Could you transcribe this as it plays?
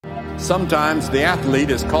Sometimes the athlete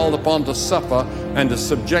is called upon to suffer and to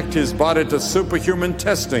subject his body to superhuman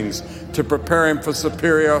testings to prepare him for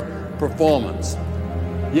superior performance.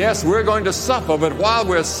 Yes, we're going to suffer, but while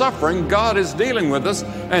we're suffering, God is dealing with us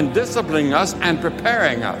and disciplining us and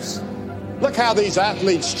preparing us. Look how these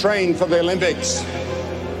athletes train for the Olympics.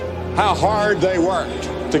 How hard they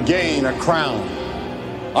worked to gain a crown.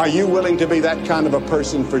 Are you willing to be that kind of a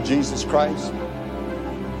person for Jesus Christ?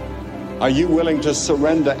 Are you willing to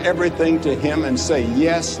surrender everything to Him and say,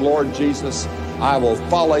 yes, Lord Jesus, I will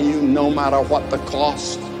follow you no matter what the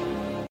cost?